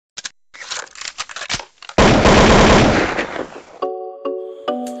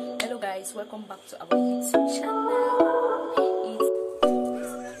guys, welcome back to our YouTube channel.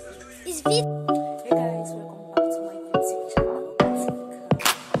 Hey guys, welcome back to my YouTube channel.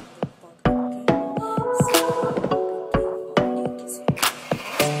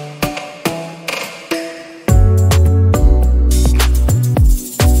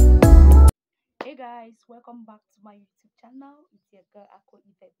 Hey guys, welcome back to my YouTube channel. It's your girl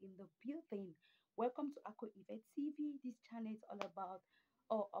Uopeople in the building. Welcome to Uopeople TV. This channel is all about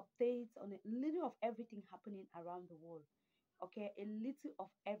updates on a little of everything happening around the world. Okay, a little of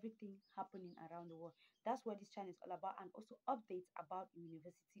everything happening around the world. That's what this channel is all about, and also updates about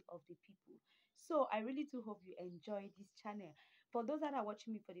University of the People. So I really do hope you enjoy this channel. For those that are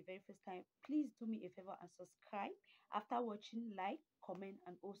watching me for the very first time, please do me a favor and subscribe. After watching, like, comment,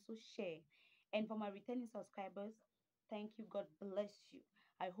 and also share. And for my returning subscribers, thank you. God bless you.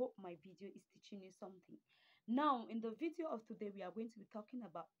 I hope my video is teaching you something. Now, in the video of today, we are going to be talking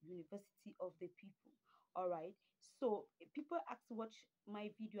about University of the People. All right. So people ask to watch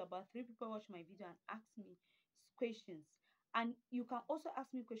my video. About 3 people watch my video and ask me questions. And you can also ask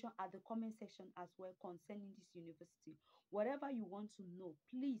me questions at the comment section as well concerning this university. Whatever you want to know,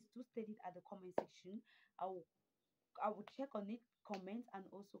 please do state it at the comment section. I will check on it, comment, and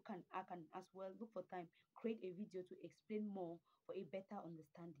also I can as well look for time, create a video to explain more for a better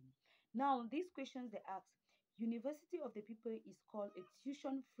understanding. Now, these questions they ask, University of the People is called a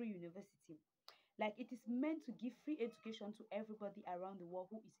tuition-free university. Like, it is meant to give free education to everybody around the world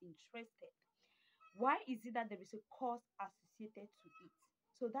who is interested. Why is it that there is a cost associated to it?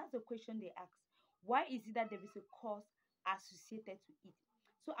 So that's the question they ask. Why is it that there is a cost associated to it?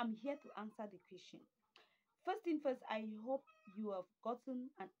 So I'm here to answer the question. First thing first, I hope you have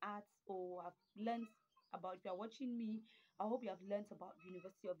gotten an art or have learned about, if you are watching me, I hope you have learned about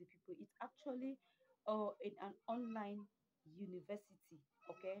University of the People. It's actually in an online university,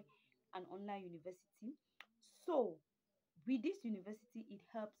 okay? An online university. So with this university, it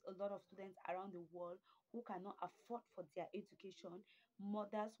helps a lot of students around the world who cannot afford for their education,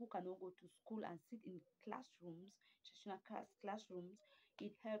 mothers who cannot go to school and sit in classrooms, traditional classrooms.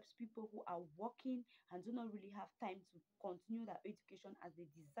 It helps people who are working and do not really have time to continue their education as they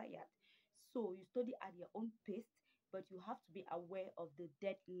desired. So you study at your own pace, but you have to be aware of the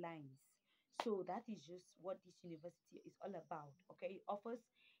deadlines. So that is just what this university is all about. Okay, it offers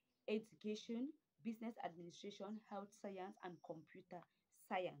education, business administration, health science, and computer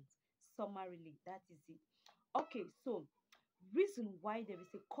science. Summarily, that is it. Okay, so reason why there is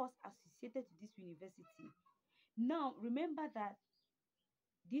a cost associated to this university. Now, remember that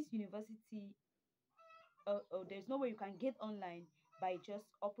this university, there's no way you can get online by just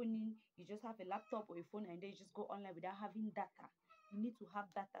opening, you just have a laptop or a phone and then you just go online without having data. You need to have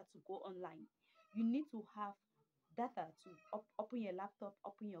data to go online. You need to have data to open your laptop,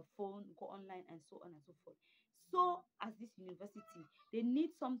 open your phone, go online, and so on and so forth. So as this university, they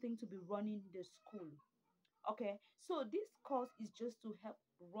need something to be running the school. Okay, so this course is just to help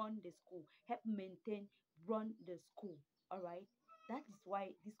run the school, help maintain, run the school. All right, that is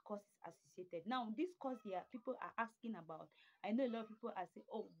why this course is associated. Now, this course here, people are asking about. I know a lot of people are saying,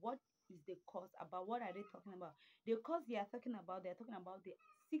 "Oh, what is the course about? What are they talking about?" The course they are talking about, they are talking about the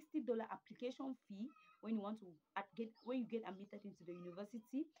 $60 application fee when you want to when you get admitted into the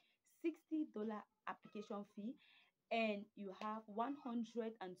university. $60 application fee, and you have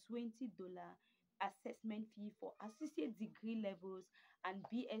 $120 assessment fee for associate degree levels and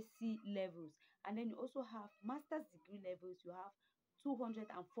BSc levels. And then you also have master's degree levels, you have $240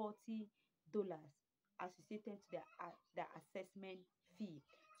 associated to the assessment fee.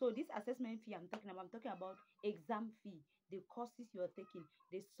 So this assessment fee I'm talking about exam fee, the courses you're taking,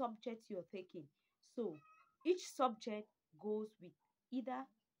 the subjects you're taking. So each subject goes with either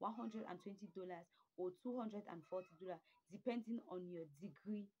 $120 or $240, depending on your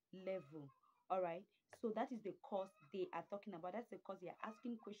degree level. All right, so that is the course they are talking about. That's the course they are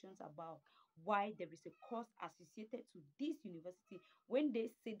asking questions about, why there is a cost associated to this university, when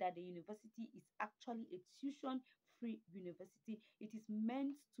they say that the university is actually a tuition free university. It is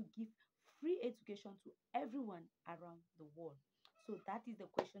meant to give free education to everyone around the world. So that is the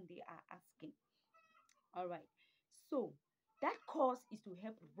question they are asking. All right, so that course is to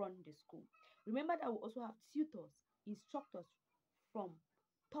help run the school. Remember that we also have tutors, instructors from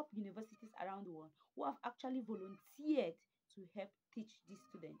top universities around the world who have actually volunteered to help teach these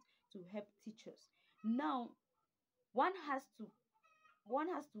students, to help teachers. Now, one has to one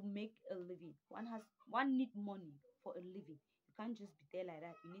has to make a living. One need money for a living. You can't just be there like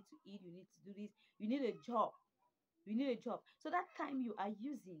that. You need to eat, you need to do this, you need a job. You need a job. So that time you are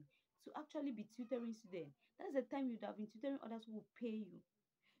using to actually be tutoring students, that's the time you'd have been tutoring others who will pay you.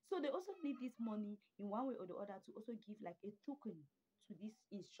 So they also need this money in one way or the other to also give like a token to these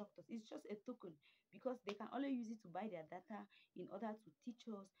instructors. It's just a token because they can only use it to buy their data in order to teach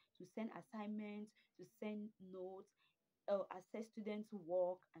us, to send assignments, to send notes, assess students'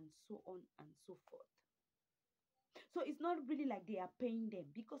 work, and so on and so forth. So it's not really like they are paying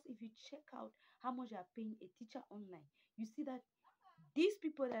them, because if you check out how much they are paying a teacher online, you see that these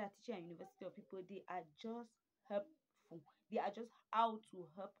people that are teaching at university or people, they are just helpful. They are just out to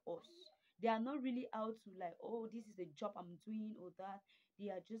help us. They are not really out to like, oh, this is a job I'm doing or that. They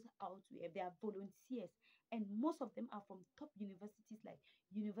are just out to help. They are volunteers, and most of them are from top universities like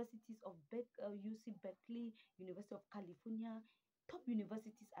universities of UC Berkeley, University of California, top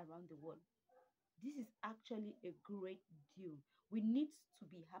universities around the world. This is actually a great deal. We need to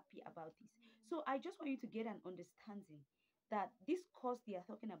be happy about this. So I just want you to get an understanding that this course they are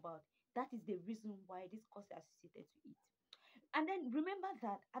talking about, that is the reason why this course is associated to it. And then remember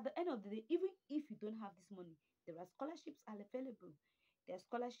that at the end of the day, even if you don't have this money, there are scholarships available. There are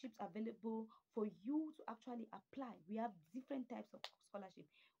scholarships available for you to actually apply. We have different types of scholarship: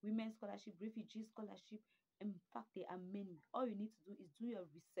 women's scholarship, refugee scholarship. In fact, there are many. All you need to do is do your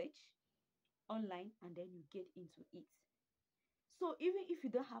research online and then you get into it. So even if you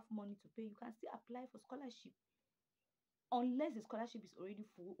don't have money to pay, you can still apply for scholarship. Unless the scholarship is already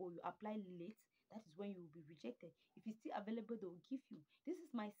full or you apply late, that is when you will be rejected. If it's still available, they will give you. This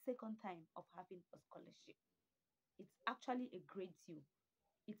is my second time of having a scholarship. It's actually a great deal.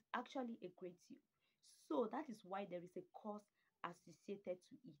 It's actually a great deal. So that is why there is a cost associated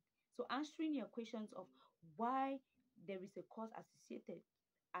to it. So answering your questions of why there is a cost associated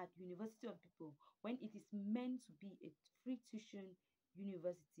at University of People when it is meant to be a free tuition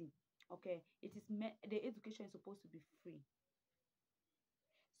university. Okay, it is meant, the education is supposed to be free.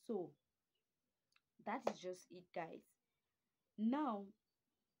 So that is just it, guys. Now,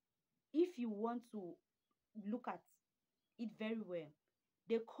 if you want to look at it very well,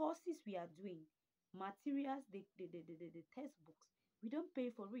 the courses we are doing, materials, the textbooks, we don't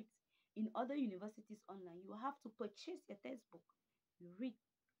pay for it. In other universities online, you have to purchase a textbook, you read.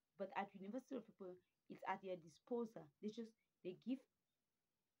 But at University of People, it's at their disposal. They give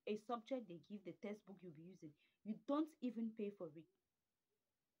a subject, they give the textbook you'll be using. You don't even pay for it.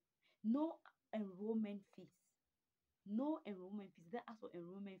 No enrollment fees. No enrollment fees. They ask for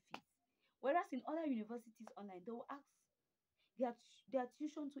enrollment fees. Whereas in other universities online, they will ask, their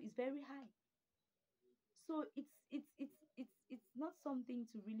tuition too is very high. So it's not something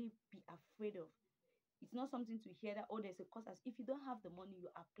to really be afraid of. It's not something to hear that, oh, there's a course. As if you don't have the money, you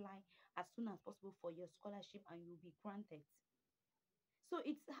apply as soon as possible for your scholarship and you'll be granted. So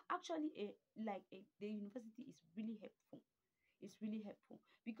it's actually the university is really helpful. It's really helpful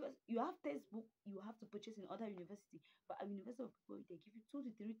because you have textbook you have to purchase in other university, but at University of People they give you 2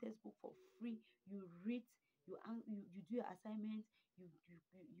 to 3 textbook for free. You read, you do your assignments, you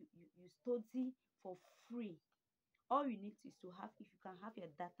study for free. All you need is to have, if you can have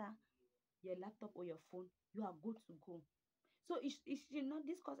your data, your laptop or your phone, you are good to go. So it should not,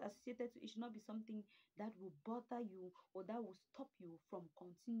 this course associated to it should not be something that will bother you or that will stop you from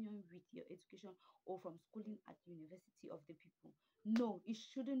continuing with your education or from schooling at the University of the People. No, it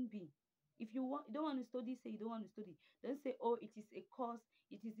shouldn't be. If you don't want to study, say you don't want to study. Don't say, oh, it is a course,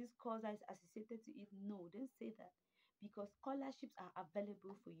 it is this course that is associated to it. No, don't say that, because scholarships are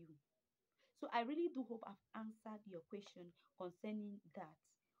available for you. So I really do hope I've answered your question concerning that.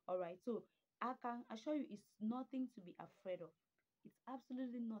 All right. So I can assure you it's nothing to be afraid of. It's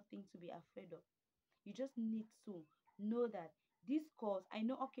absolutely nothing to be afraid of. You just need to know that this course, I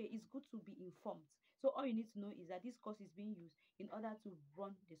know, okay, it's good to be informed. So all you need to know is that this course is being used in order to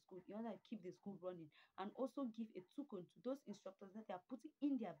run the school, in order to keep the school running, and also give a token to those instructors that they are putting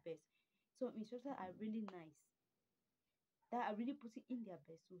in their best. So instructors are really nice, that are really putting in their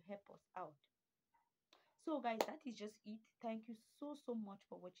best to help us out. So guys, that is just it. Thank you so much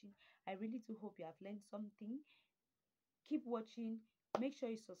for watching. I really do hope you have learned something. Keep watching. Make sure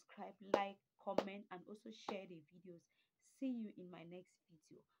you subscribe, like, comment, and also share the videos. See you in my next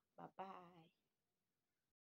video. Bye bye.